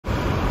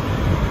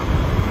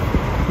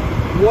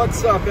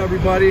What's up,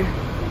 everybody?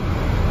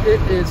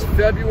 It is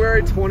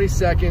February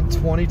 22nd,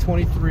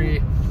 2023.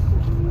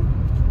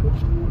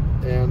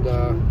 And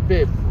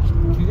babe,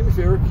 can you do me a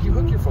favor? Can you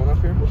hook your phone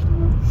up here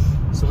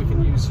so we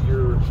can use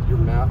your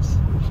maps?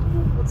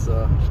 Let's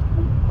I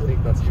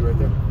think that's you right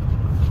there.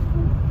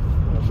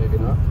 Maybe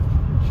not.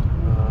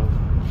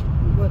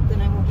 Well,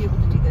 then I won't be able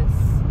to do this.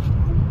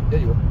 Yeah,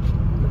 you will.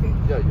 Okay.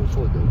 Yeah, you'll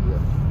totally be able to do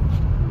that.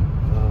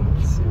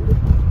 Let's see here.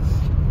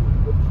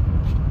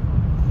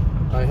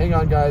 All right, hang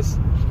on, guys.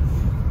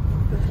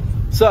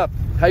 What's up?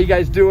 How you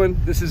guys doing?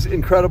 This is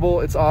incredible.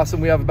 It's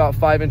awesome. We have about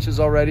 5 inches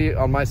already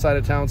on my side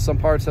of town. Some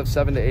parts have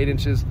 7 to 8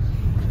 inches.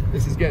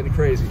 This is getting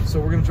crazy. So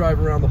we're gonna drive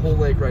around the whole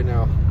lake right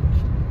now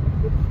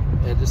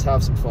and just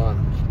have some fun.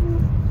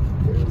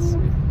 Okay, let's see.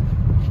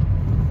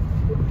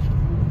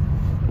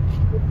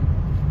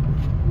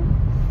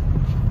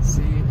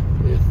 See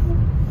if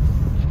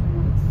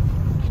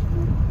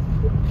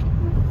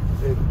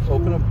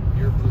open up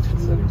your Bluetooth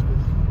settings,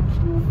 please.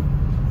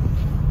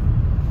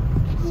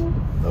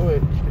 Oh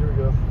wait, here we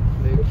go.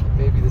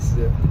 Maybe this is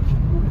it.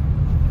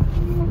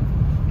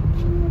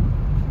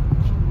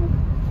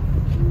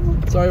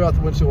 Sorry about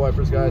the windshield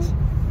wipers, guys.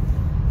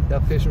 The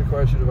application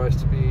requires your device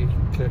to be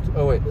connected.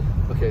 Oh wait,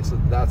 okay, so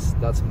that's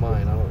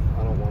mine. I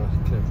don't want to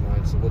connect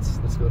mine. So let's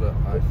go to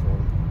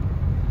iPhone.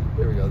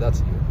 There we go.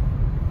 That's you.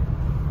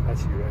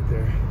 That's you right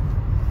there.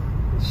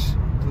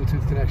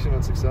 Bluetooth connection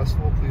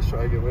unsuccessful. Please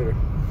try again later.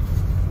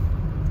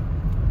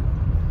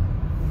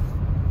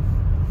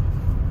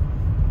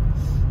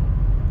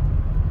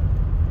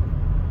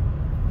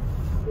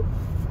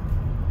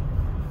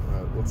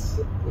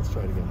 Let's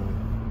try it again.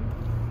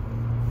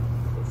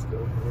 Let's go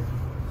here.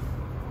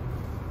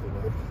 Go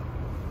back.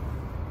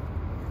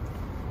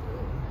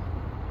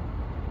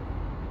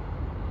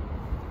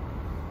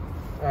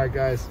 All right,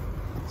 guys.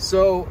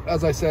 So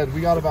as I said,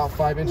 we got about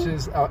 5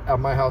 inches out at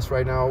my house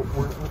right now.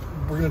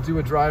 We're gonna do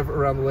a drive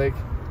around the lake.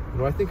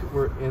 No, I think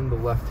we're in the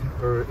left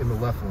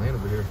lane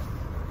over here.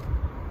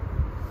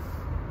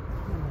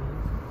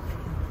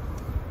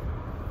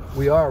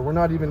 We are. We're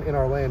not even in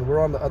our lane. We're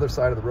on the other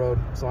side of the road,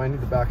 so I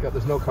need to back up.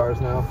 There's no cars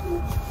now.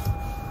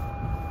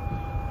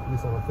 At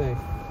least I don't think.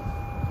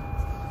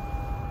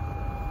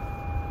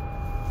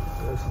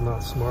 This is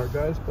not smart,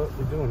 guys, but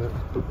we're doing it.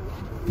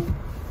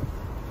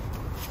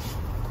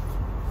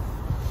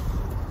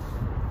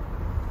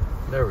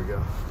 There we go.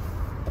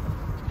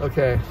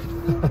 Okay.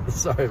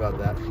 Sorry about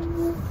that.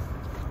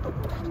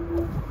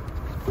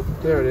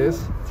 There it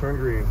is. Turn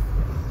green.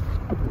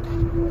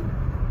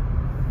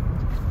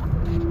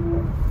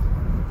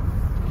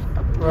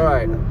 All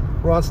right,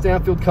 we're on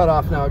Stanfield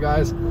Cutoff now,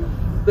 guys.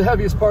 The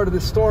heaviest part of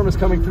this storm is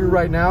coming through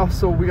right now,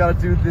 so we got to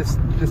do this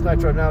night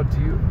drive now. Do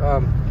you?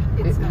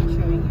 It's not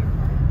showing your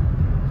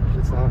car.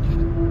 It's not.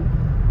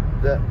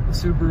 That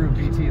Subaru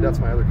BT, that's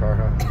my other car,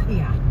 huh?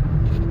 Yeah.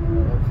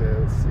 Okay,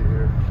 let's see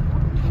here.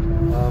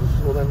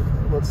 Well then,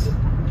 let's.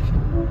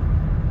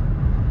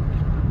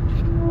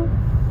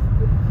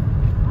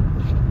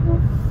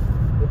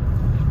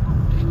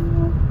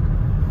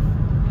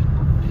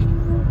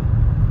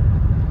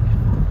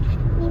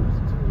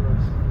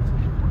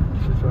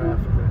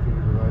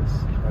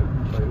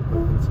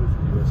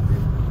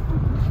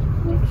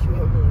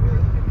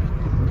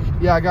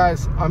 Yeah,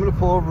 guys, I'm gonna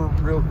pull over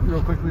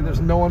real quickly. There's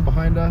no one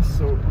behind us,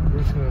 so we're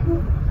just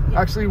gonna.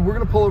 Actually, we're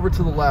gonna pull over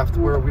to the left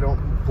where we don't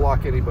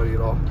block anybody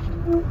at all.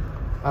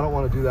 I don't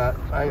want to do that.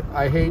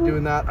 I hate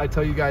doing that. I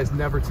tell you guys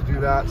never to do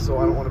that, so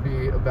I don't want to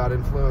be a bad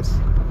influence.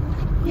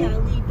 Yeah,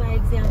 lead by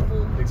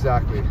example.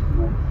 Exactly.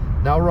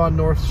 Now we're on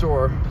North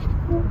Shore.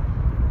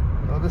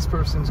 Now this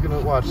person's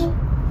gonna watch.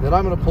 Then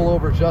I'm gonna pull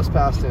over just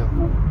past him.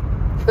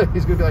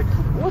 He's gonna be like,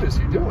 "What is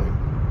he doing?"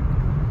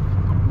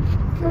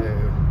 Okay.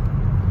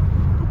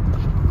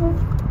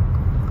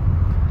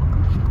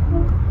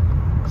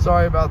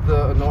 Sorry about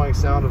the annoying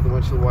sound of the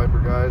windshield wiper,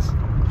 guys.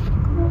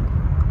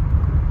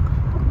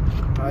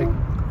 I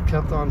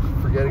kept on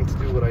forgetting to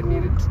do what I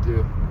needed to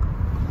do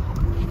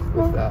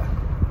with that.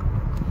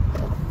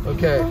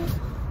 Okay.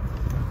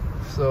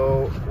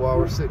 So while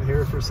we're sitting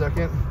here for a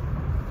second,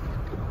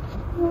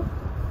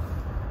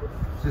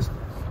 just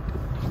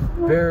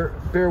bear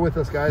with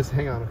us, guys.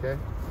 Hang on, okay?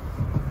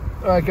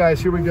 All right, guys,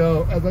 here we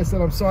go. As I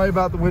said, I'm sorry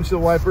about the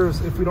windshield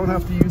wipers. If we don't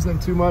have to use them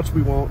too much,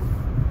 we won't.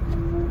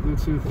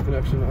 Bluetooth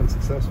connection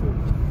unsuccessful.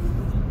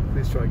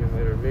 Please try again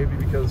later. Maybe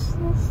because...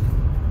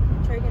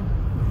 Try again.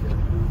 Okay.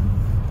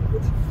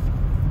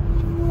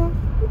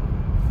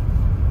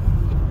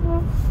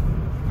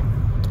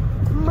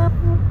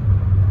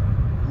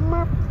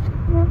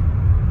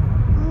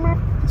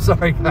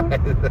 Sorry,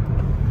 guys.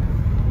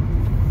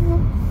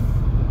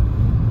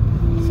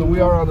 So we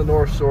are on the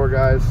North Shore,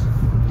 guys.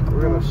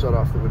 We're gonna shut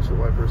off the windshield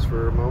wipers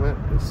for a moment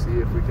and see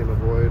if we can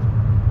avoid,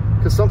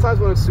 because sometimes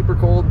when it's super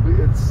cold,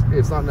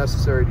 it's not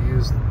necessary to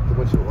use the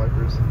windshield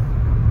wipers.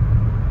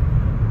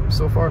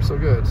 So far, so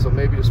good. So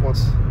maybe just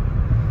once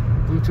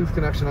Bluetooth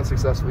connection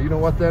unsuccessful. You know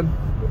what then?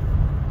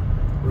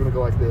 We're gonna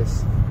go like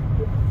this.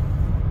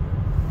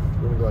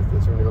 We're gonna go like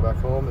this. We're gonna go back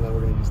home, and then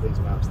we're gonna use these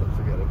maps. Then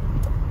forget it.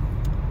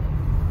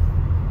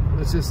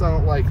 It's just I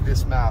don't like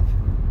this map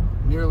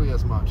nearly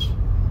as much.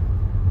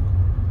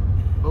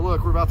 But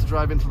look, we're about to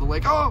drive into the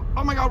lake. Oh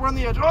my God, we're on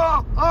the edge.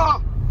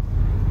 Oh!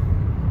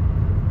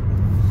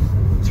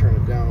 Turn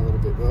it down a little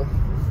bit though.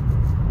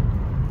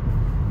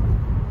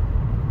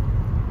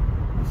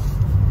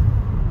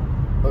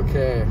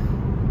 Okay.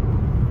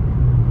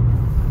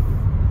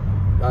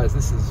 Guys,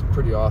 this is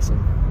pretty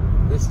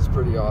awesome. This is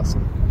pretty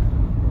awesome.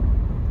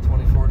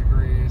 24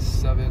 degrees,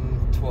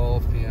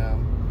 7:12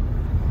 p.m.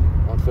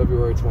 on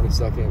February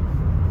 22nd,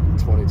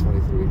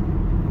 2023.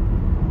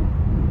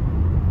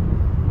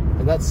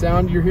 And that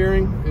sound you're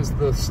hearing is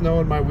the snow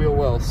in my wheel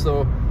wells.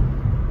 So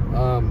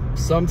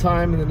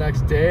sometime in the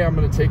next day, I'm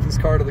going to take this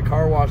car to the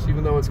car wash,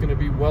 even though it's going to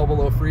be well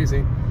below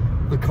freezing.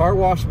 The car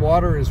wash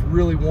water is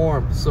really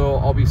warm, so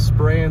I'll be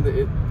spraying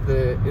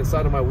the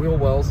inside of my wheel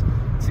wells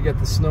to get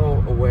the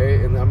snow away,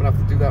 and I'm gonna have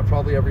to do that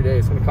probably every day.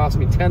 It's gonna cost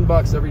me 10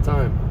 bucks every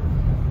time.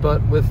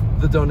 But with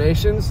the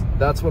donations,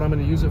 that's what I'm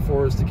gonna use it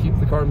for, is to keep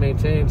the car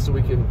maintained so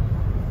we can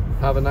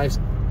have a nice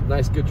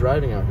good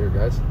driving out here,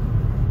 guys.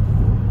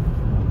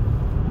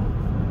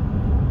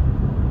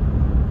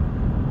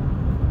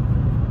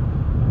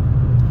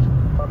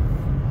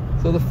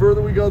 So the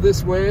further we go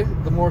this way,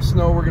 the more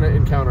snow we're gonna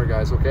encounter,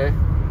 guys, okay?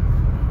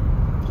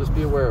 Just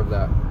be aware of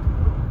that.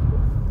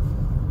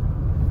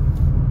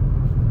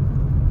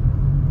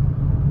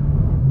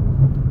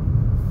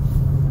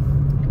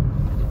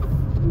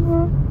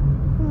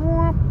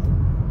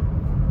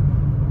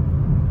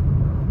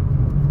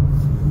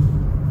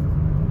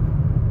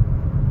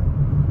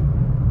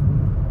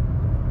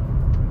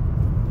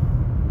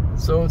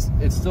 So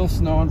it's still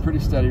snowing pretty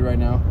steady right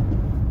now,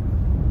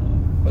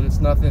 but it's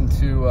nothing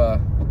too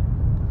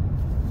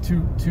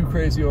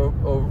crazy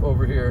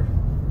over here.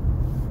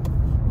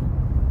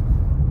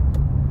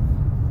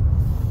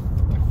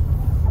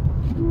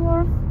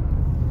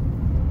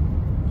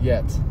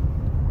 Yet.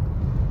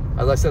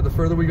 As I said, the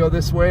further we go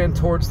this way and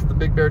towards the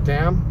Big Bear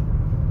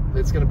Dam,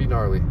 it's going to be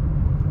gnarly.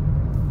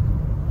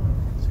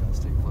 Just going to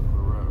stay put the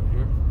road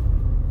here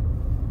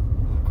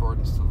in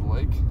accordance to the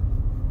lake.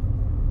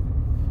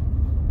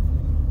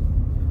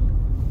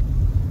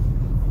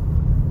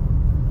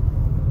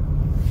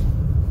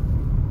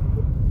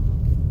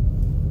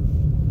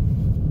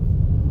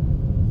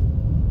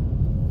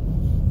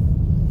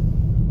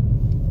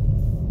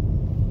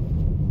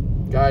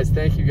 Guys,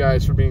 thank you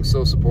guys for being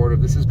so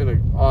supportive. This has been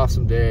an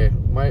awesome day.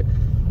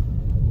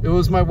 It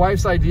was my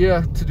wife's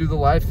idea to do the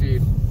live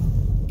feed,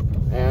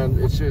 and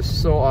it's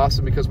just so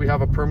awesome because we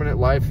have a permanent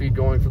live feed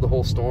going for the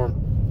whole storm,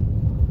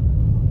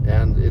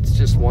 and it's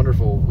just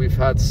wonderful. We've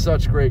had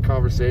such great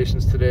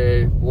conversations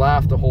today,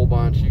 laughed a whole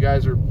bunch. You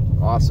guys are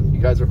awesome.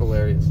 You guys are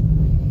hilarious.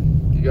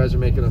 You guys are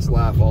making us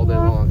laugh all day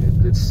long.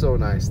 It's so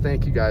nice.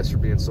 Thank you guys for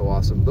being so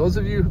awesome. Those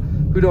of you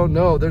who don't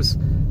know, there's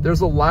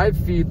a live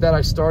feed that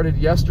I started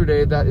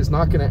yesterday that is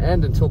not going to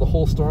end until the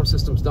whole storm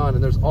system's done,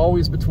 and there's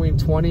always between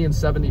 20 and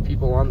 70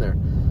 people on there,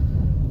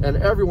 and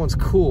everyone's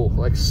cool,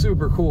 like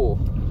super cool,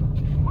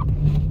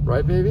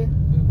 right, baby?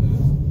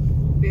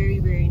 Mm-hmm. Very,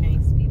 very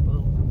nice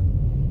people.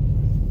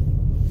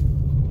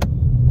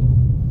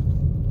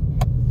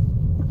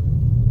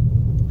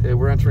 Hey,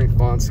 we're entering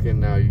Fawnskin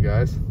now, you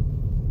guys.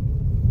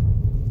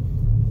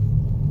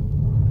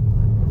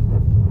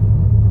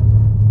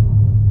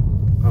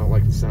 I don't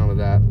like the sound of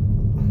that.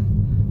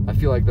 I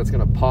feel like that's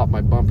gonna pop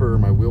my bumper or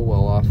my wheel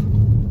well off.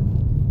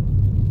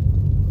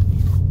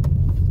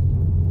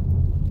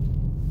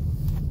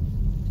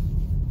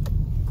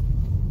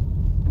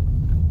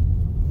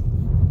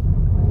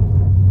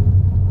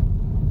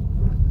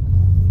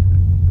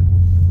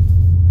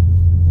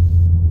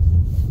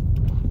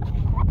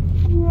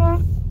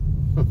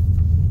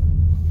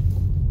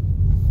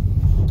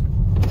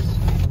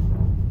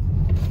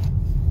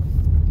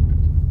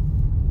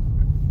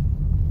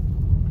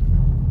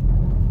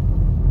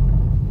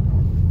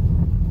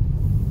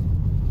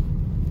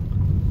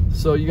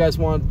 So you guys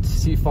want to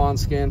see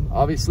Fawnskin.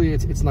 Obviously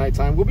it's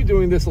nighttime. We'll be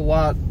doing this a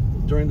lot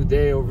during the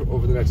day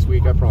over the next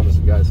week, I promise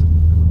you guys.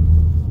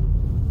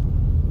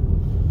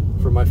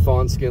 For my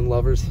Fawnskin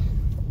lovers.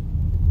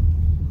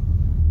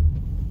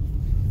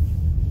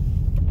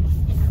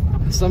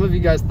 Some of you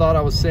guys thought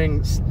I was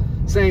saying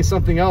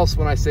something else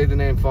when I say the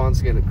name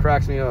Fawnskin. It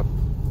cracks me up.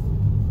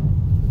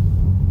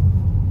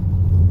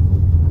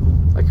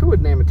 Like, who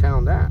would name a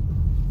town that?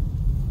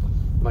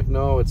 I'm like,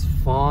 no, it's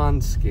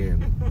Fawnskin.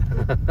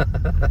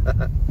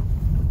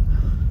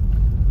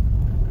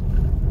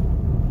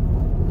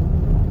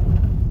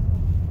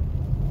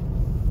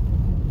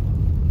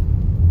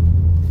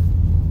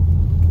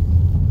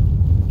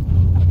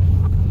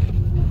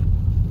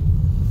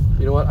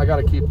 You know what? I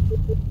gotta keep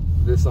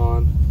this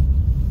on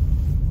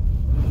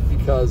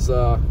because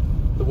the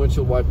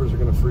windshield wipers are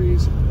gonna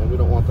freeze, and we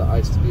don't want the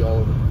ice to be all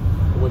over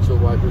the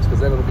windshield wipers because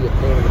then it'll be a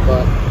pain in the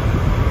butt.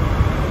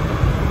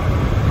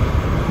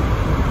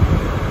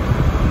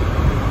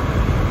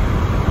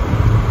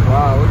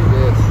 Wow, look at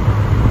this.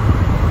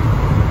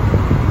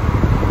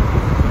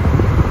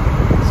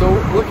 So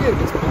look at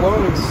it, it's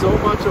blowing so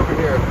much over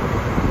here.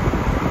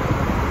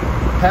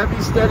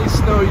 Heavy, steady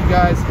steady snow, you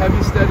guys.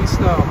 Heavy, steady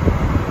snow.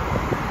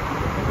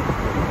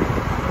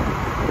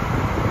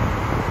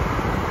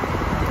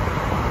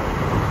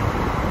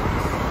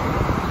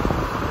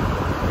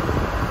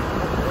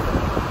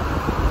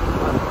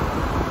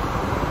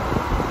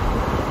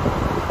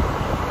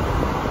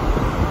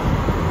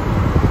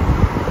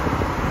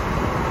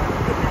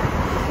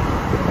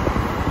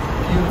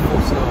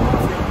 Beautiful snow.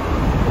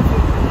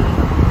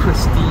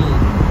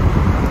 Pristine.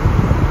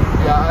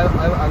 Yeah,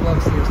 I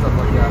love seeing stuff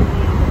like that.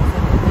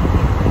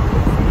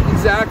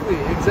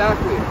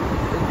 Exactly.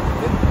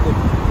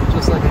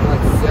 Just like in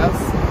yes.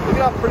 Look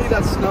at how pretty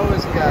that snow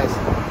is, you guys.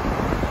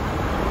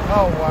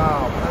 Oh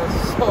wow, that is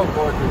so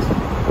gorgeous.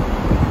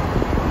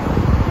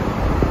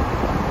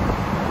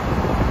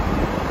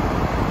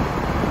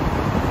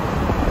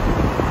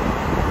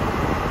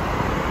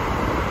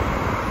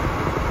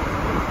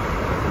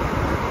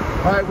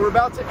 All right, we're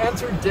about to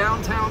enter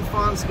downtown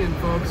Fawnskin,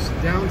 folks.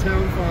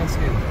 Downtown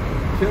Fawnskin.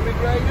 Coming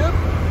right up.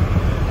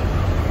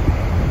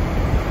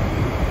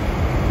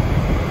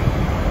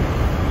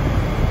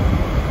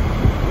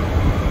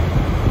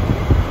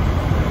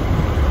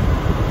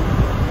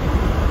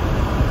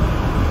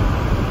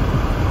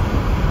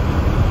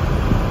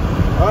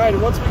 All right,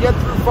 and once we get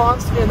through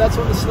Fawnskin, that's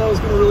when the snow is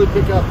going to really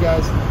pick up,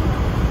 guys.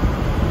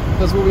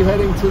 Because we'll be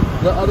heading to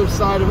the other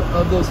side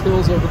of those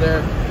hills over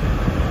there.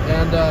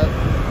 And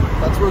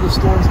that's where the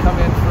storms come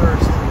in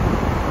first.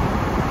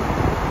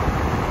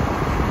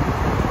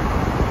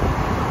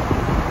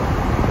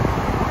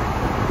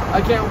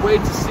 I can't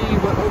wait to see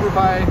what over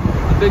by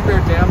the Big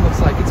Bear Dam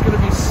looks like. It's going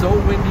to be so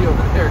windy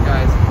over there,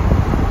 guys.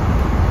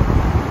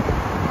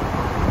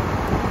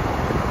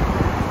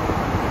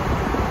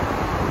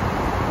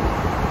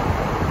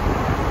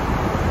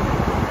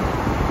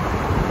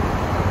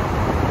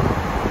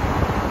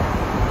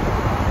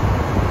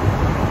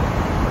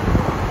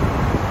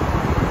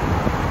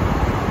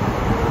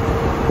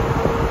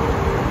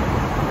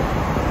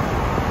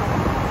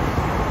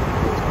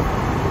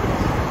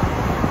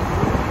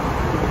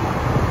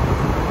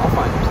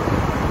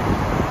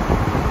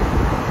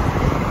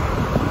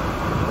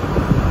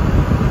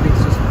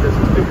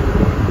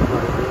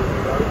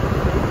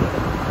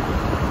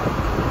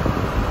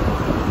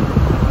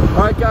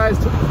 Alright guys,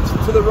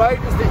 to the right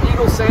is the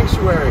Eagle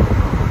Sanctuary.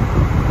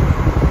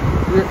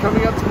 We are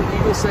coming up to the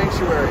Eagle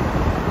Sanctuary.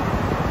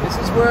 This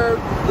is where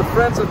the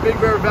Friends of Big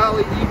Bear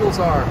Valley Eagles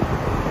are.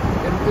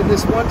 In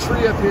this one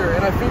tree up here.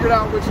 And I figured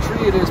out which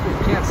tree it is, but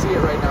you can't see it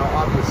right now,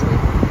 obviously.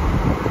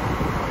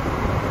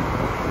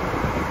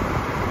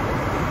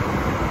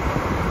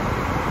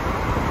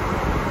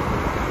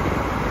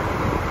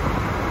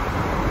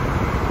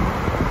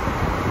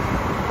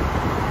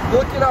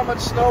 Look at how much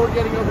snow we're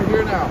getting over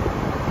here now.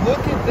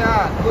 Look at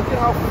that. Look at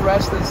how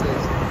fresh this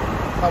is.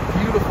 How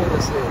beautiful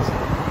this is.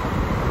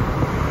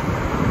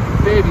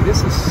 Baby,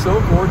 this is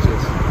so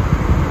gorgeous.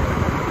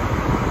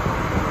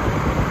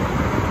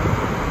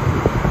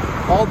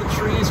 All the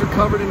trees are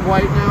covered in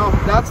white now.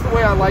 That's the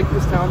way I like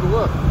this town to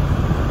look.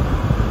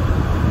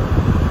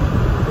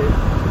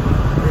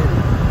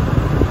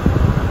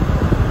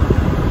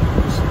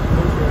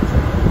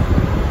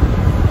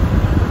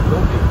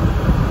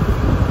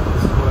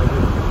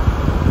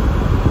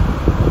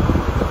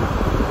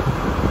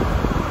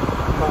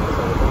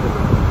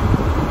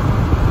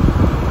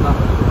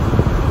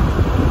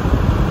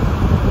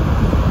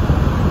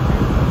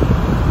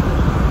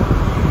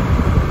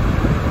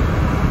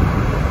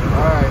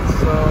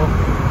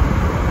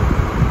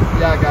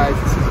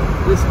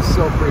 This is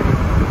so pretty.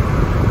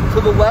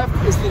 To the left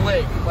is the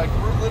lake. Like,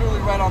 we're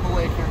literally right on the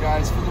lake here,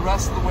 guys, for the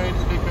rest of the way to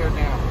the Big Bear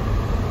Dam.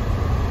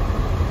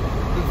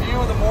 The view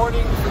in the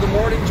morning for the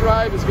morning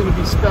drive is going to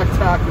be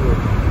spectacular.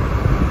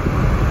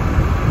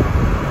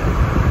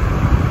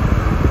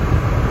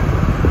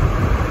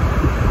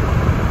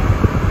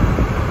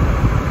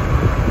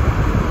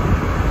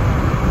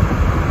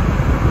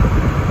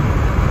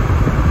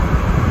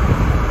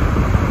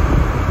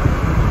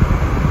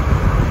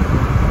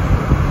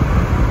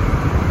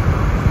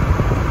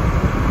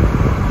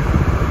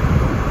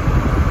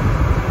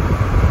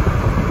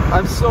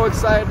 I'm so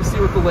excited to see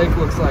what the lake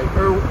looks like,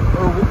 or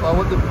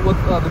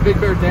what the Big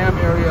Bear Dam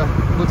area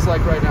looks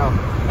like right now.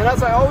 And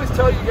as I always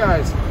tell you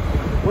guys,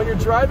 when you're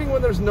driving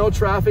when there's no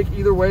traffic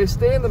either way,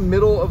 stay in the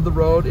middle of the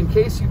road in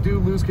case you do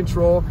lose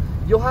control.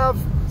 You'll have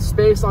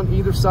space on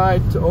either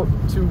side to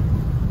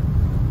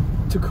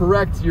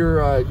correct your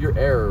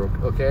error.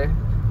 Okay,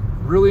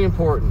 really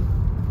important.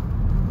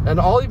 And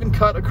I'll even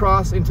cut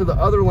across into the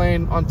other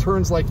lane on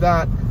turns like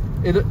that,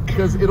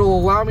 because it'll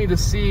allow me to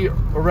see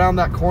around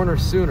that corner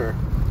sooner.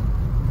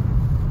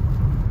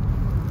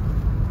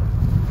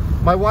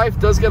 My wife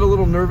does get a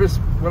little nervous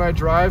when I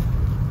drive,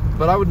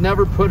 but I would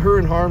never put her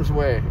in harm's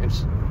way.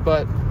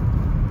 But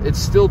it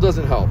still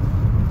doesn't help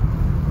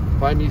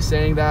by me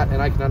saying that,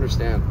 and I can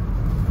understand.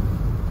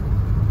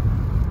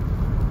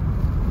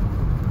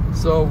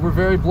 So we're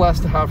very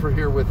blessed to have her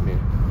here with me.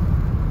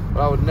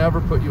 But I would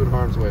never put you in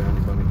harm's way, honey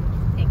bunny.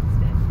 Thanks,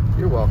 babe.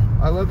 You're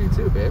welcome. I love you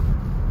too, babe.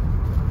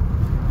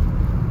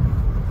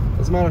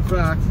 As a matter of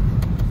fact,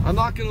 I'm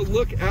not gonna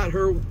look at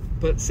her,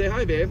 but say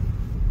hi, babe.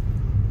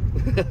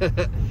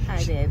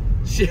 Hi, babe.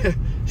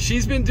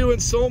 She's been doing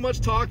so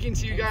much talking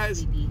to you guys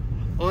Sleepy.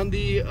 on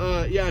the,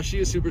 yeah, she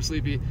is super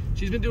sleepy.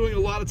 She's been doing a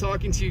lot of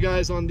talking to you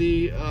guys on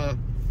the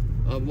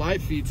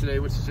live feed today,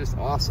 which is just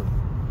awesome.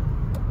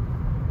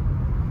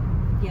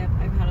 Yep,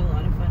 I've had a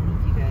lot of fun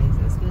with you guys.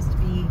 I was supposed to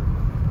be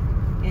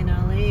in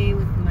LA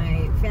with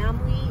my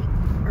family,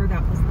 or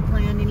that was the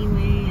plan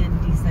anyway, and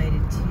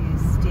decided to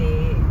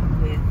stay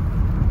with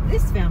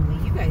this family,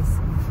 you guys.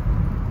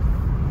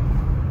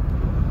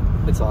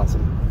 It's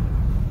awesome.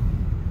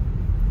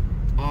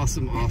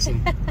 Awesome. Alright,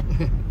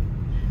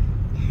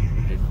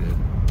 babe.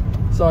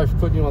 Sorry for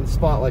putting you on the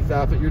spot like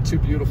that, but you're too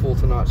beautiful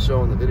to not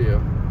show in the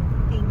video.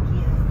 Thank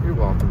you. You're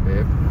welcome,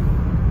 babe.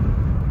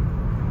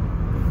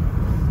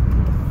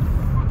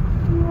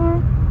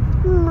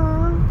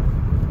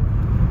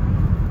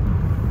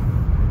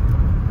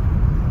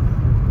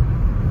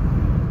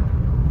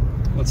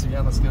 Once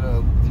again, let's get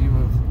a view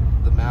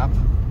of the map.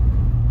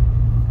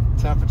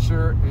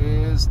 Temperature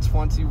is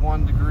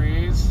 21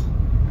 degrees,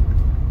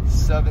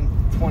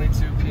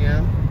 7:22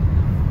 p.m.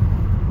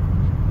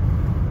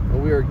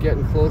 And we are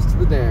getting close to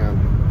the dam.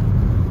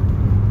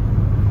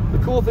 The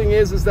cool thing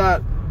is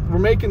that we're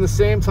making the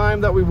same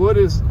time that we would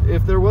as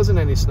if there wasn't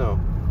any snow,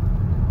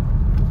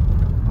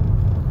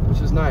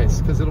 which is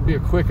nice because it'll be a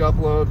quick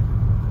upload.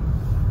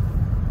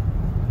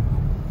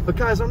 But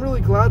guys, I'm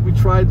really glad we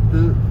tried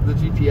the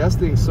GPS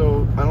thing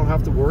so I don't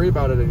have to worry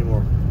about it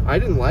anymore. I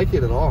didn't like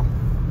it at all.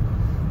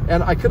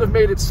 And I could have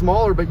made it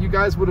smaller, but you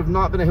guys would have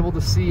not been able to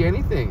see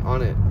anything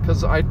on it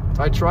because I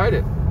tried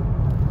it.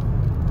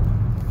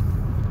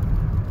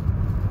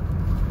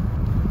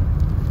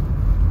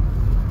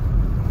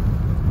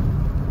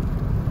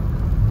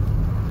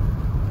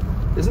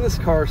 Isn't this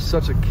car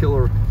such a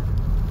killer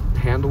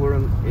handler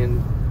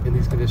in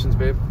these conditions,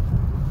 babe?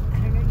 I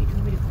don't know, you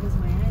told me to close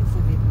my eyes, so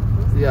maybe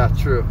close them. Yeah,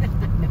 true.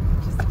 No,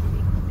 just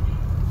kidding.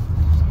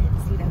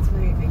 See, that's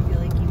where I feel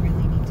like you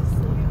really need to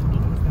slow down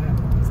because that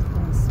was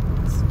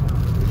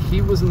close.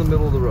 He was in the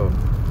middle of the road.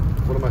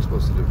 What am I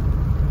supposed to do?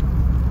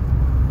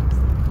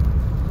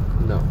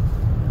 No,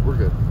 we're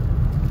good.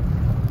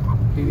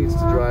 He needs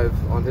to drive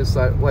on his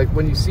side. Like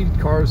when you see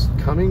cars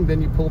coming,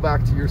 then you pull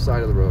back to your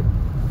side of the road.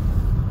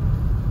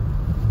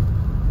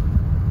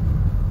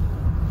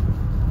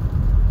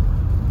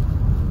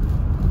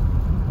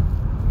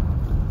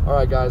 All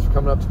right, guys, we're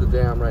coming up to the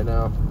dam right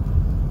now.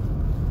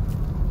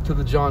 To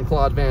the John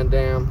Claude Van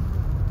Dam.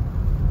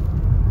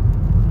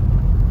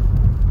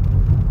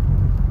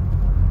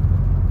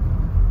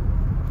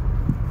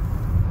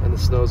 And the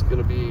snow's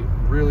gonna be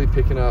really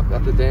picking up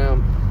at the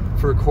dam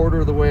for a quarter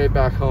of the way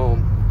back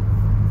home.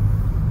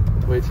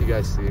 Wait till you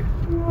guys see.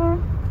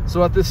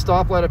 So at this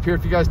stoplight up here,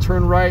 if you guys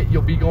turn right,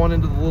 you'll be going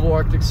into the little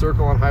Arctic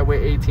Circle on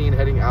Highway 18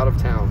 heading out of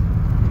town.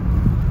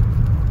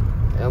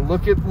 And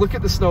look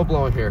at the snow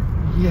blowing here.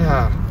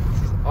 Yeah,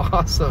 this is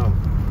awesome.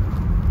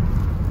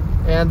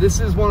 And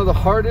this is one of the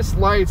hardest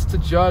lights to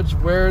judge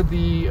where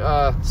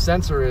the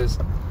sensor is.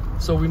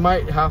 So we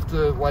might have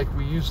to, like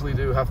we usually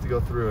do, have to go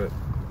through it.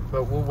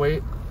 But we'll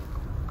wait.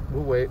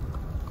 We'll wait.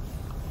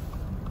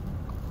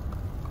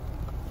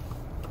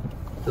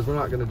 Because we're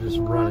not going to just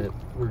run it.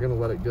 We're going to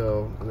let it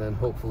go. And then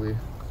hopefully...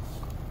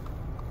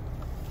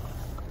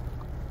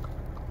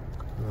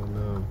 Oh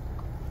no.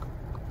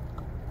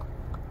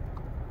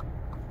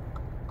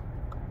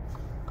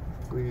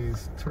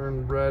 Please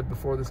turn red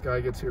before this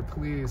guy gets here.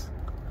 Please.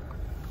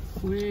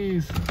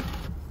 Please.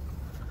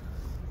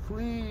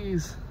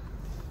 Please.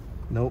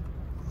 Nope.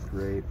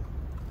 Great.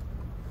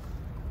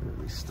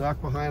 We're stuck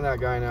behind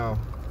that guy now.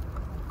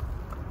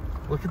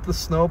 Look at the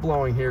snow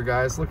blowing here,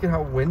 guys. Look at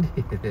how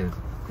windy it is.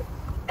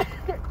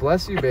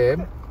 Bless you, babe.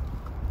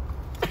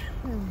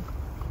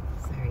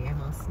 Sorry,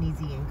 I'm all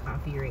sneezy and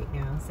coffee right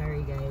now.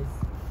 Sorry, guys.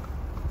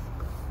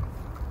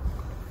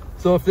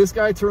 So if this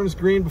guy turns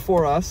green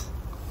before us,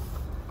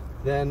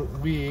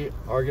 then we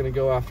are going to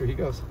go after he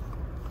goes.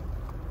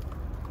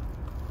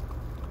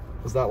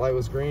 Because that light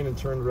was green and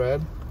turned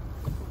red.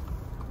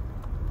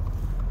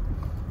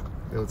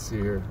 Okay, let's see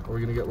here. Are we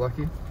going to get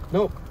lucky?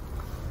 Nope.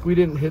 We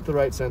didn't hit the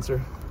right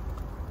sensor.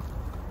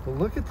 But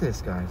look at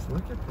this, guys.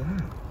 Look at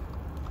that.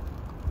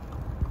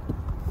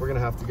 We're going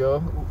to have to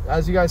go.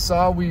 As you guys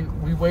saw, we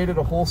waited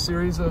a whole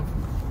series of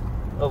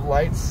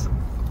lights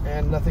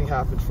and nothing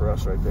happened for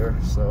us right there.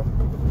 So,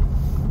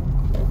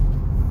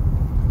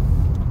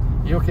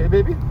 you okay,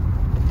 baby?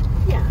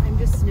 Yeah, I'm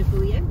just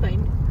sniffly. I'm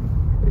fine.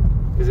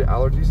 Is it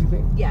allergies, you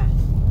think? Yeah,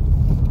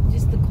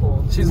 just the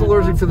cold. She's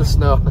allergic to the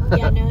snow.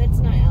 Yeah, no, it's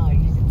not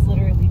allergies. It's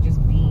literally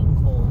just being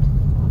cold.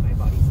 My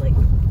body's like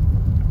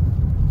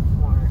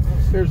warm.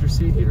 Here's your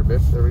seat heater,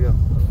 babe. There we go.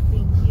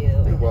 Thank you.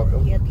 You're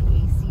welcome. He had the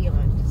AC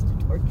on just to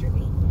torture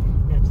me.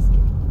 No, just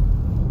kidding.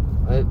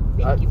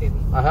 Thank you, baby.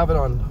 I have it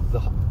on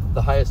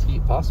the highest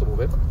heat possible,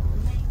 babe.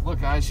 Look,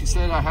 guys, she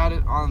said I had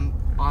it on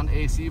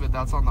AC, but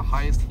that's on the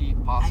highest heat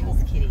possible. I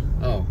was kidding.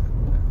 Oh.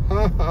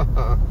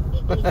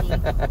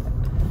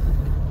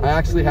 I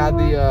actually had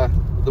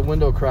the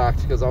window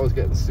cracked because I was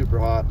getting super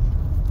hot.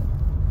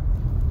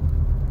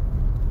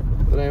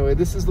 But anyway,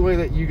 this is the way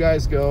that you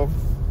guys go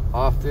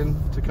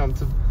often to come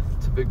to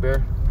Big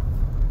Bear.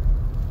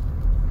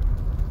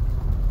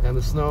 And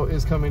the snow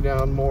is coming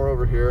down more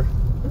over here.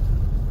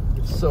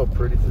 It's so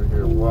pretty through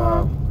here.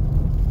 Wow.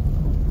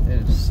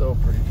 It is so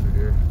pretty through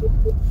here.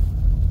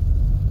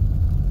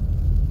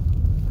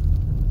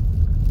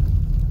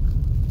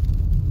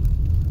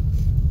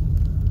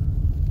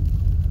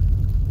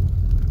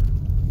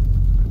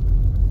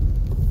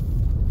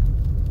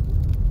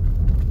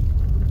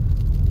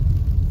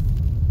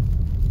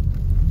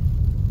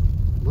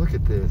 Look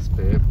at this,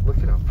 babe. Look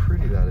at how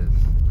pretty that is.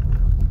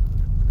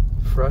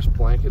 Fresh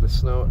blanket of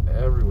snow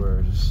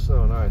everywhere. Just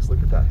so nice.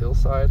 Look at that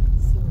hillside.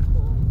 So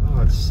cool.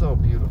 Oh, it's so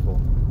beautiful.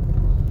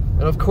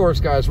 And of course,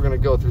 guys, we're going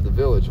to go through the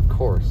village, of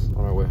course,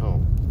 on our way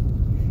home.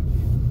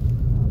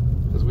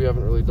 Because we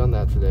haven't really done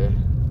that today.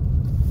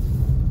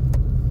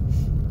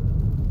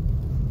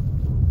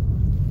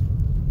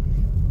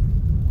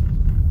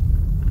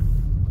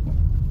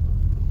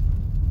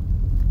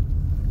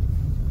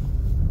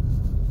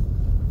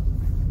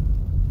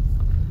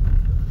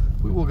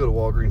 We will go to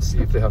Walgreens, see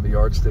if they have a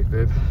yardstick,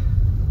 babe,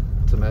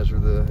 to measure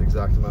the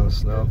exact amount of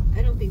snow.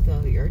 I don't think they'll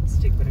have a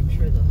yardstick, but I'm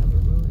sure they'll have a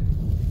ruler.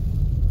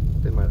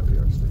 They might have a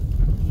yardstick.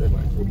 They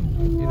might.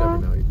 You never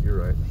know. You're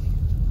right.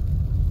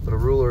 But a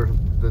ruler,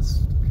 it's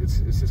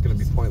just going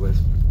to be pointless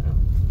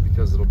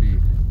because it'll be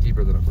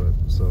deeper than a foot,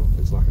 so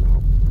it's not going to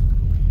help.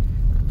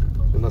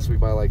 Unless we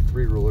buy like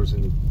 3 rulers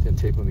and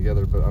tape them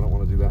together, but I don't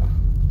want to do that.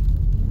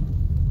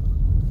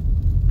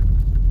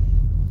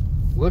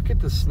 Look at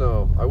the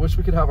snow. I wish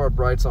we could have our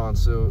brights on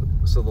so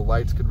the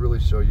lights could really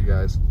show you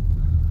guys.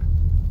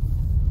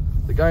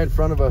 The guy in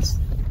front of us,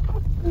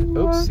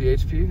 oops,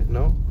 CHP,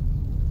 no,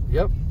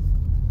 yep,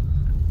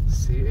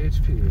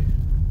 CHP.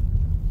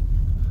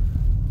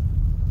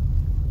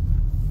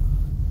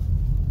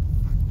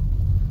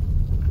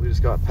 We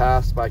just got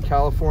passed by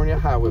California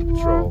Highway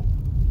Patrol.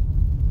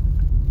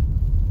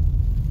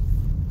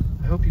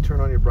 I hope you turn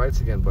on your brights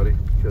again, buddy,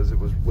 because it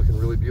was looking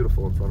really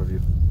beautiful in front of you.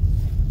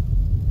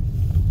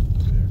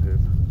 There,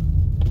 babe.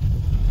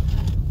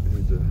 I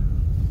need to...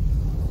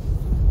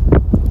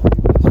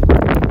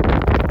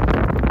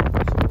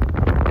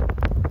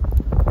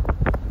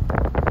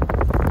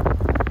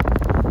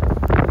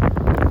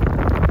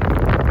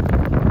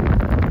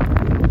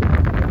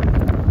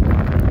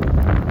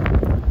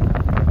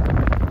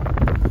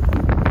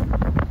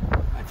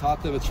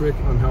 them a trick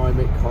on how I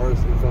make cars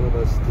in front of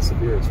us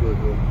disappear. It's really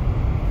cool.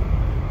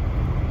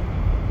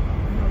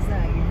 How's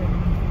that? You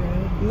running into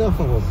the road?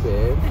 No,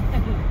 babe.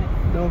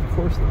 No, of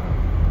course not.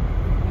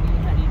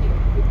 How do you do it?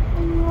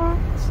 Oh.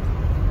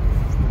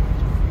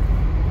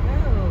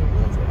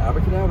 That's it.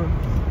 Abracadabra.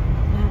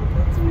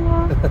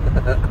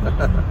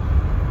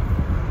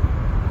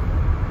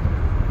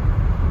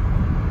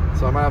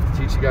 So I might have to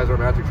teach you guys our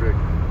magic trick.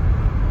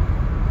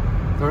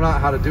 If they're not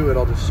how to do it,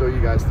 I'll just show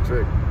you guys the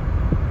trick.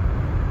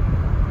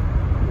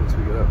 Once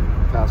we get up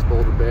past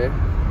Boulder Bay.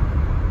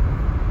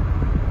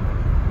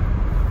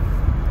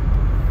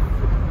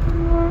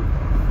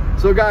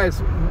 So guys,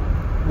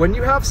 when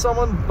you have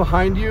someone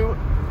behind you,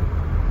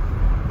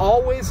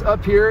 always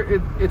up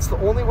here, it's the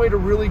only way to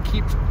really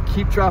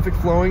keep traffic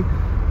flowing.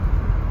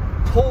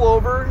 Pull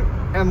over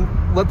and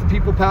let the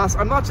people pass.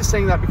 I'm not just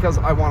saying that because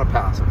I want to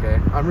pass, okay?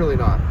 I'm really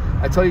not.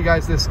 I tell you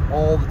guys this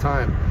all the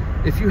time.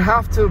 If you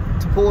have to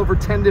pull over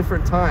 10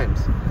 different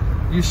times,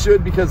 you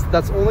should, because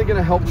that's only going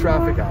to help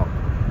traffic out.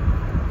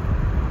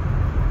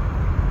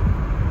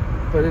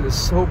 But it is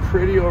so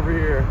pretty over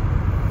here.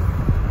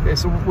 Okay,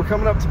 so we're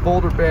coming up to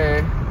Boulder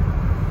Bay,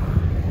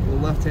 the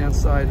left-hand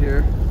side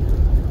here.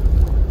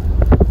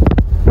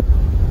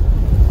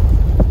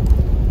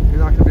 You're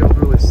not going to be able to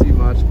really see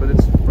much, but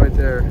it's right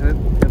there.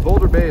 And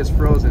Boulder Bay is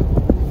frozen.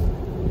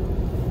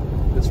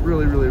 It's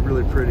really, really,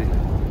 really pretty.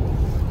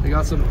 We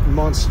got some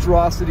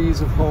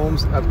monstrosities of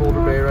homes at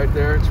Boulder Bay right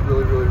there. It's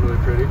really, really, really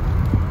pretty.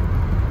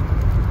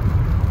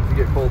 If you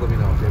get cold, let me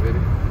know, okay, baby?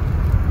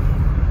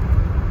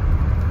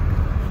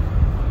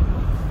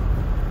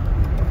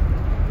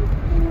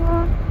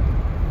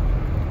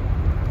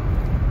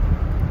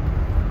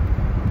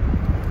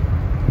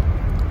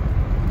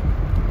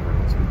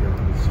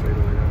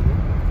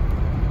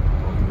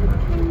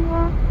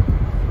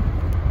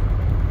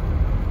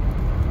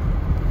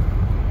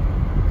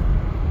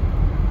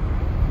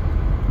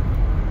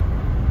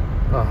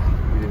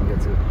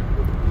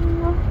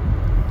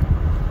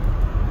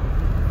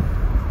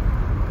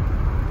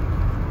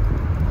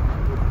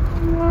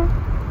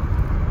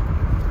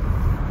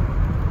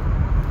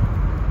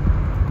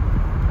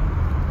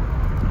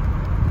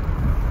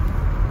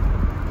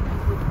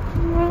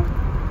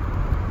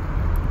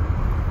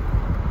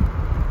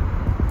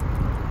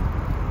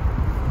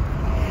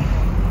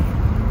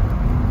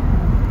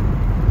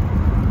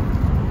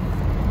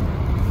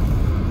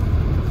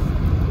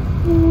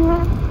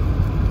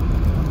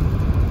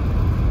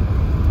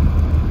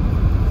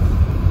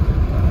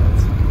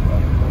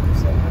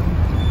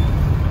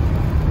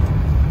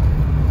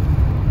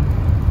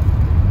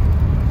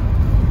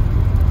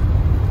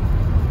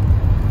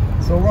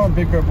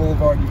 Big Bear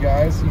Boulevard, you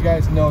guys. You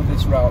guys know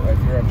this route right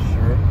here, I'm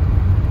sure.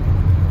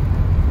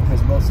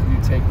 Because most of you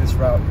take this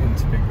route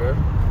into Big Bear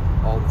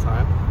all the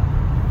time.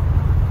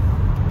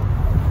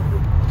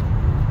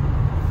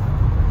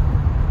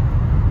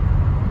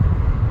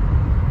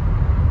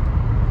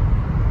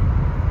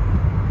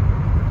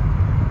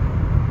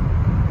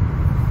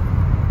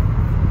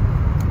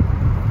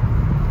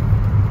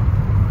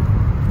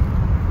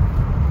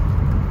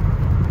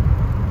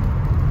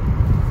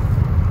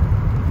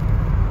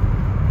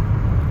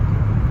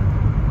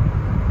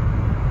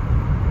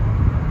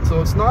 So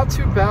it's not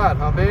too bad,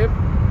 huh, babe?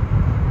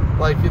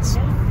 Like it's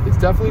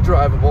definitely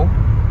drivable.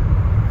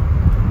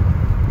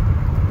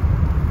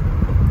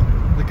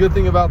 The good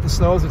thing about the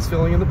snow is it's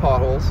filling in the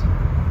potholes,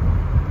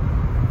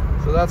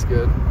 so that's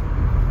good.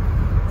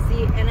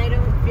 See, and I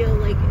don't feel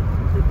like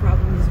the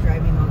problem is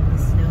driving on the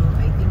snow.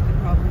 I think the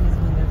problem is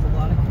when there's a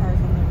lot of cars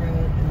on the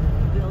road and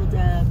then they build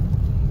up,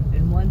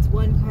 and once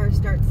one car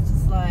starts to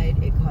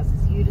slide, it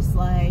causes you to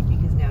slide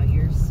because now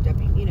you're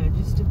stepping, you know,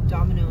 just a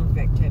domino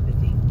effect type of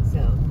thing.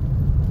 So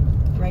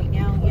right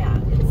now, yeah,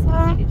 it's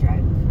easy to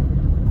drive.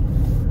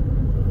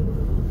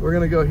 We're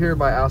gonna go here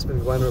by Aspen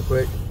Glen real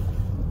quick.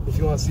 If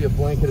you want to see a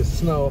blanket of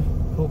snow,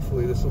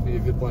 hopefully this will be a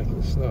good blanket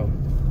of snow.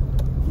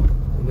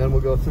 And then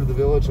we'll go through the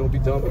village and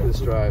we'll be done with this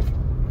drive.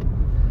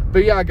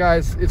 But yeah,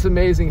 guys, it's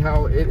amazing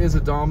how it is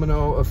a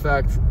domino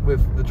effect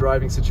with the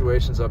driving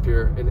situations up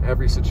here. In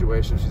every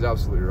situation, she's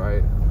absolutely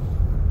right.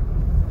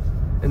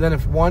 And then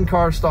if one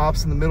car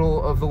stops in the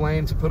middle of the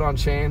lane to put on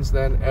chains,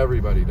 then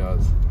everybody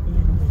does.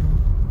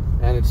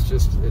 And it's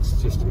just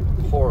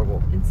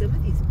horrible. And some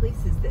of these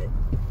places that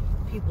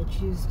people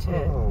choose to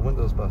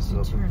windows busted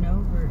open. Turn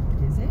over,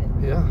 is it?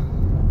 Yeah.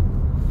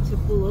 To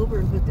pull over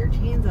and put their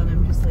chains on.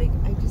 I'm just like,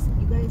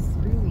 you guys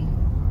really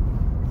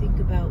think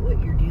about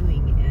what you're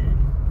doing.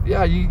 And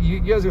yeah, you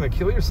guys are gonna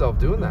kill yourself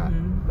doing that.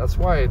 That's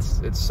why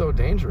it's so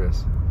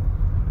dangerous.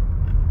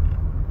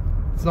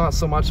 It's not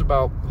so much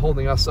about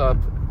holding us up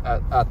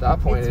at that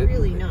point. It's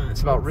really not.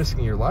 It's about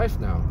risking your life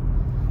now.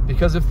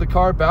 Because if the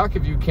car back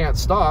of you can't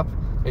stop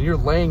and you're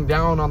laying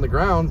down on the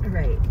ground,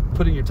 right,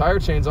 putting your tire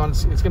chains on,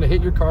 it's gonna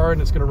hit your car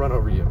and it's gonna run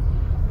over you.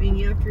 I mean,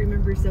 you have to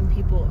remember some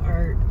people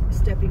are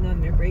stepping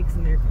on their brakes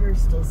and their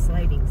car's still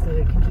sliding, so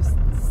it can just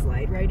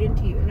slide right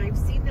into you. And I've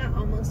seen that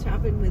almost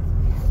happen with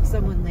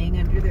someone laying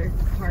under their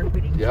car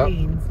putting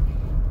chains,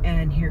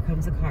 and here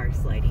comes a car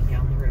sliding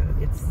down the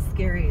road. It's the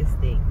scariest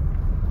thing.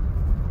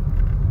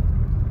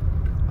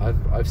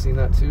 I've seen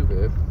that too,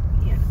 babe.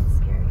 Yeah, it's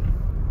scary.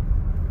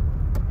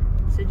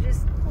 So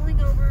just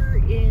pulling over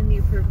in the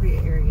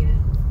appropriate area.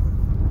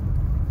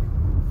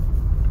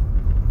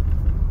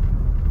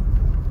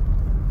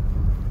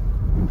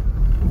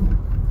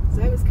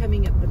 So I was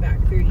coming up the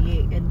back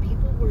 38 and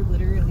people were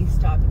literally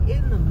stopped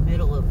in the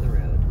middle of the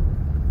road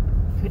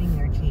putting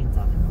their chains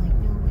on. I'm like,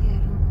 no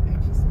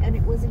way, and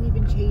it wasn't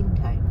even chain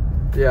time.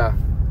 Yeah.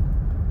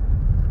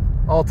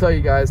 I'll tell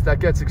you guys, that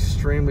gets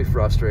extremely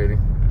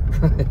frustrating.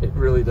 It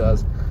really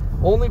does.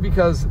 Only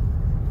because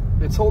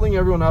it's holding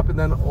everyone up, and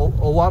then a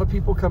lot of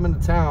people come into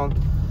town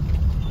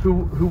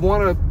who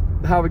want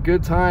to have a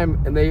good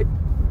time, and they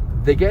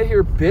get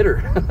here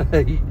bitter,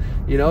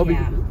 you know,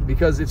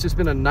 because it's just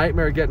been a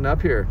nightmare getting up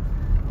here,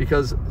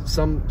 because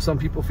some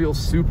people feel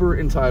super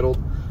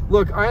entitled.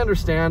 Look, I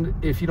understand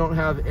if you don't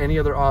have any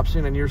other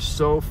option and you're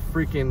so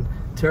freaking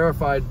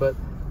terrified, but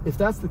if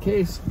that's the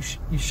case,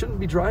 you shouldn't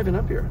be driving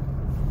up here.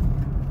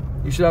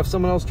 You should have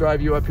someone else drive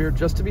you up here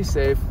just to be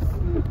safe.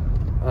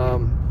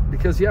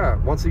 Because yeah,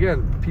 once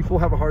again, people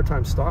have a hard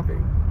time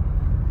stopping.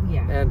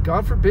 Yeah. And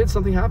God forbid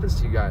something happens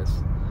to you guys.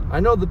 I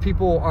know the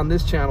people on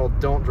this channel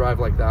don't drive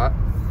like that.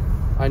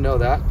 I know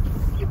that.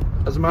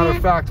 As a matter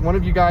of fact, one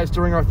of you guys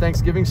during our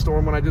Thanksgiving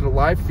storm, when I did a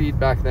live feed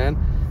back then,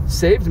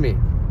 saved me.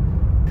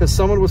 Because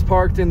someone was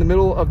parked in the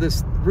middle of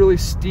this really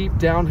steep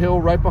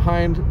downhill right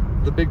behind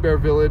the Big Bear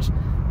Village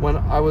when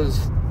I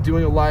was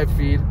doing a live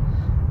feed.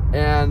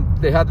 And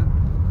they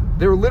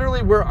were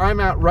literally where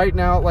I'm at right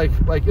now,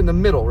 like in the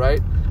middle,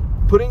 right?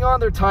 Putting on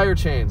their tire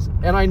chains.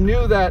 And I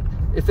knew that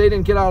if they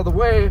didn't get out of the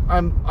way,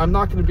 I'm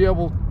not gonna be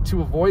able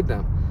to avoid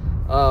them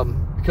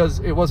because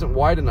it wasn't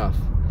wide enough.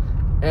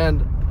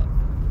 And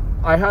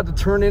I had to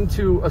turn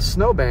into a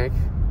snowbank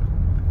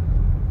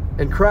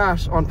and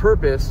crash on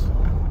purpose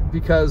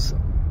because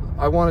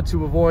I wanted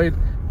to avoid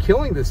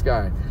killing this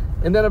guy.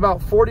 And then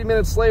about 40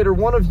 minutes later,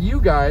 one of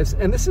you guys,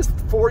 and this is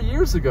 4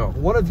 years ago,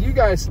 one of you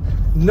guys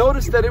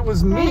noticed that it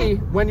was me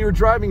when you were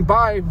driving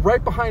by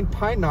right behind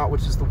Pine Knot,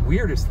 which is the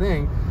weirdest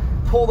thing,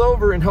 pulled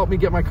over and helped me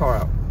get my car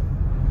out.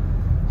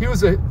 He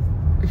was a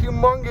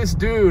humongous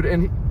dude,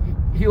 and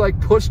he like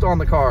pushed on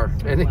the car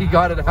and he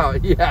got it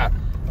out. Yeah,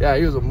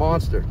 he was a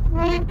monster.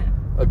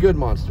 A good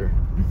monster.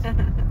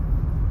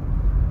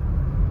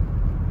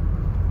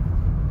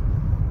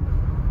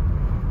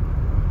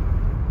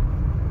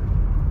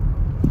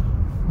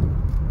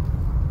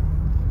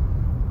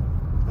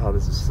 Oh,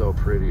 this is so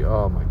pretty.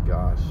 Oh my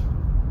gosh.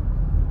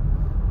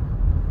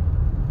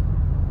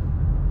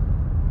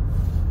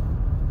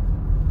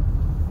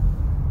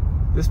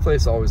 This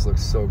place always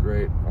looks so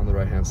great on the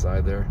right-hand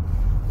side there.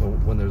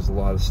 when there's a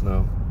lot of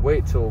snow.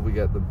 Wait till we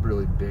get the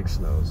really big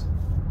snows.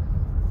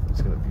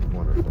 It's gonna be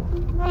wonderful.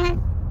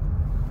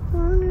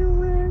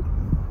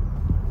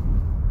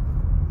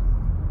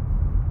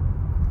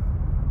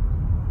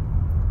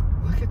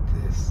 Look at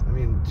this. I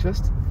mean,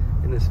 just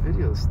in this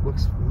video, this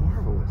looks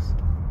marvelous.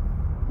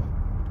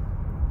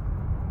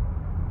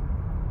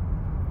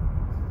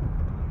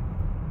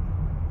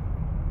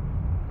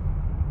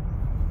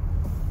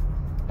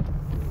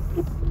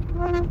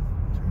 Turn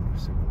your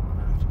signal on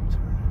after you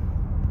turn it.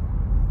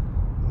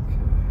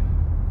 Okay.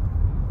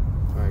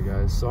 Alright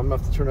guys, so I'm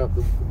gonna have to turn up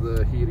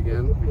the heat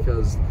again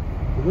because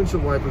the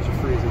windshield wipers are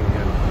freezing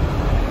again.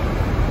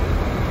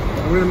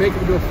 We're gonna make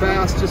it go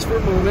fast just for a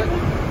moment.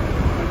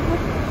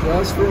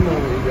 Just for a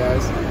moment, you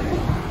guys.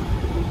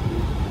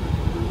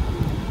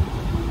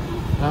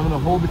 And I'm gonna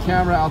hold the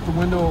camera out the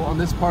window on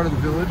this part of the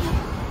village.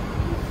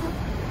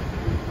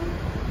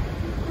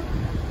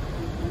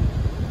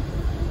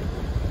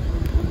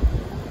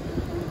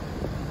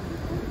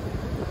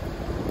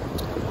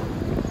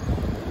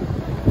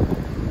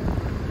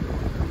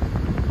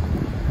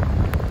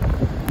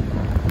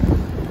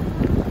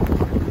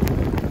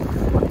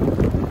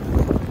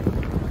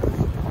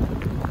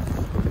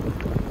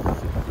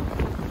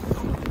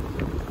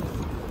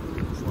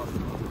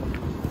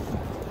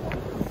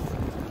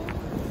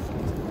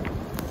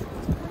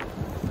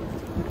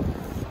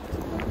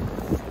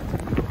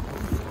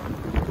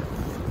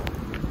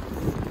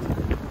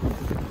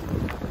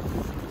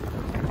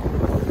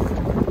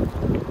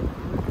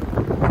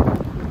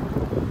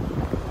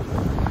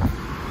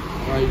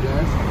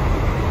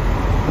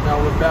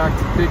 Back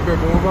to Big Bear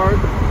Boulevard.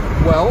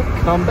 Well,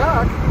 come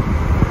back.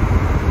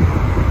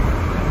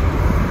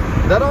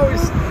 That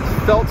always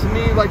felt to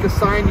me like a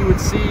sign you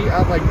would see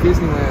at like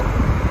Disneyland.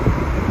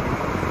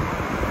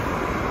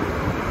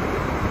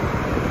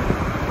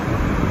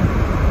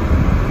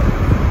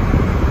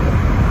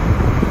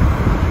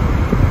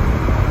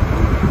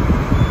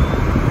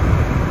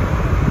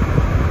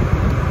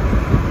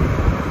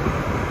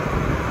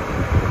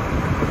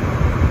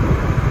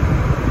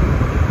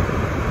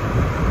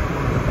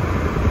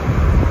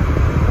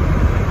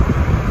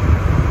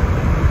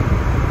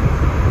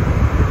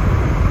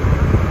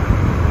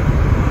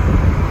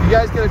 You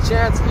guys get a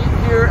chance,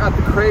 eat here at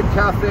the Crepe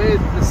Cafe,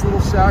 this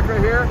little shack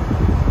right here.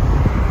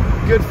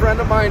 Good friend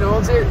of mine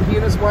owns it. He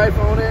and his wife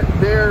own it.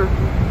 They're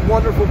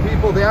wonderful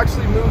people. They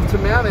actually moved to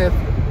Mammoth,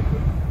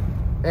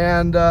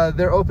 and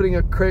they're opening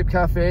a Crepe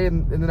Cafe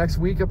in the next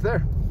week up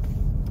there.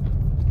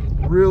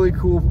 Really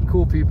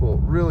cool people.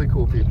 Really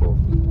cool people.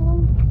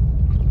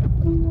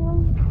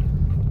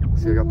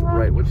 See, I got the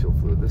right windshield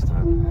fluid this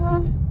time.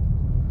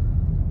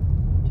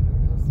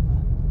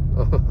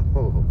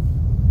 Oh.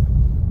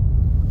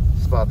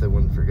 Spot they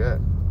wouldn't forget.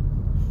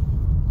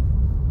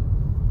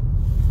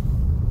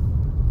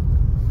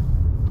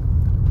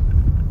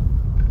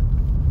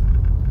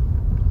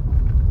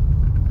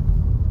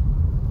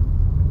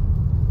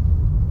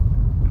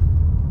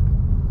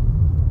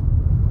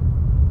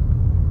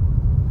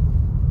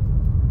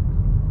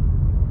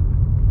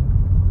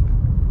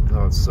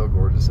 Oh, it's so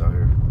gorgeous out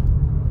here.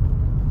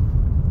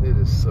 It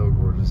is so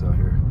gorgeous out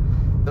here.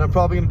 Then I'm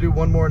probably going to do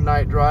one more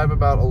night drive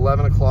about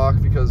 11 o'clock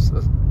because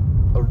a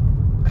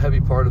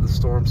heavy part of the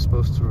storm's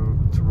supposed to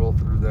roll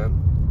through then.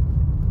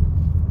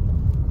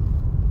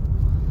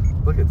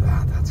 Look at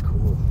that. That's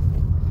cool.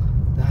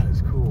 That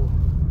is cool.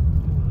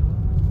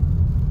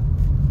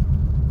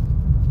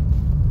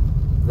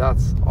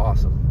 That's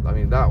awesome. I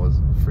mean, that was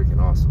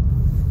freaking awesome.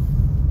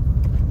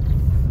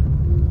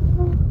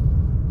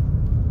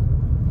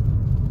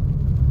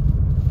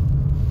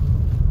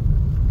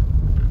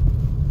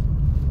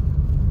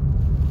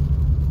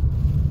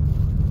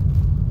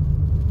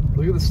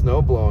 Look at the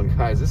snow blowing,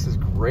 guys. This is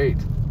great.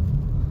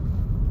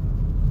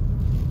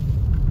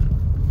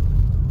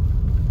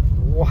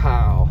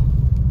 Wow.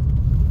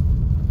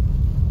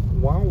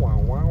 Wow, wow,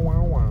 wow,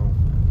 wow, wow.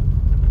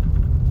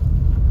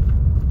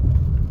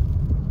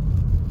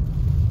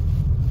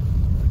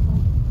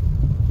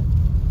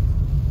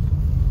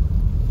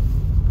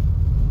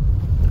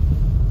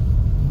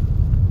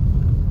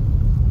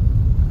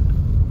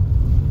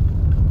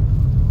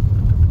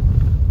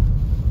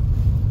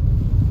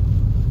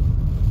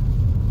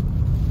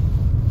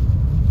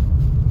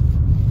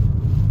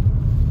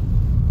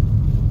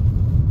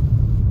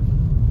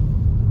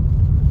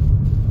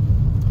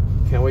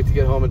 Can't wait to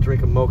get home and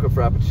drink a mocha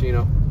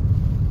frappuccino.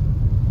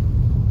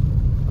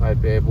 All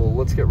right, babe, well,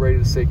 let's get ready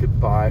to say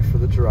goodbye for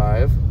the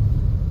drive.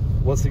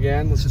 Once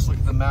again, let's just look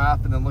at the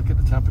map and then look at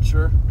the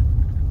temperature.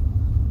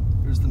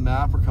 Here's the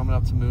map. We're coming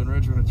up to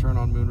Moonridge. We're gonna turn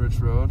on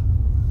Moonridge Road.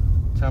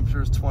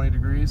 Temperature is 20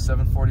 degrees,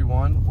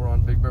 7:41. We're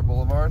on Big Bear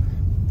Boulevard.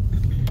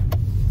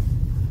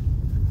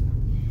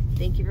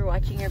 Thank you for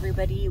watching,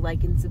 everybody.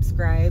 Like and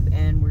subscribe,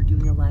 and we're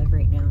doing a live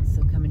right now,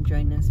 so come and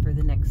join us for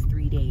the next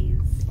 3 days.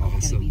 Awesome.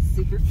 It's gonna be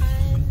super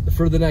fun.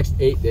 For the next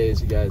 8 days,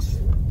 you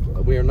guys.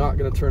 We are not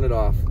gonna turn it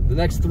off. The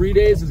next 3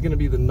 days is gonna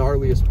be the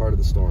gnarliest part of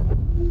the storm.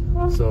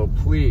 So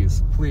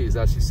please, please,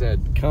 as she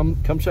said, come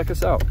check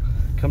us out.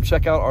 Come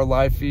check out our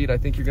live feed. I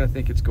think you're gonna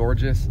think it's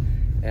gorgeous.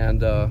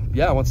 And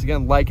yeah, once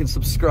again, like and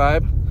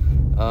subscribe.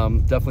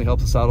 Definitely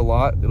helps us out a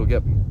lot. It'll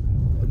get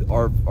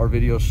our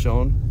videos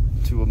shown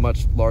to a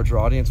much larger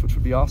audience, which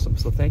would be awesome.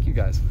 So thank you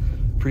guys.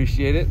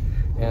 Appreciate it.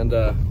 And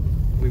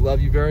we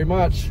love you very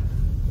much.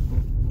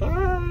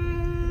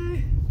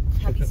 Bye.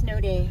 Happy snow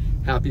day.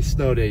 Happy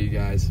snow day, you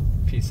guys.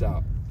 Peace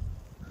out.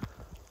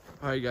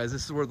 All right, guys,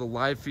 this is where the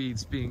live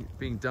feed's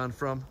being done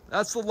from.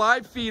 That's the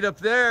live feed up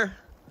there.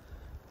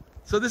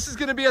 So this is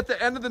gonna be at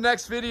the end of the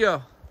next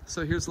video.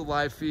 So here's the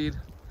live feed.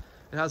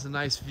 It has a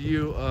nice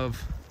view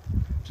of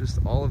just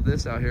all of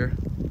this out here.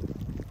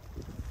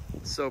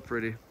 It's so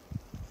pretty.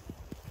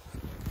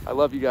 I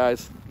love you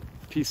guys.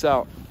 Peace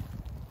out.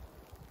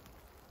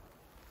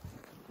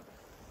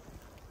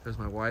 There's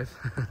my wife.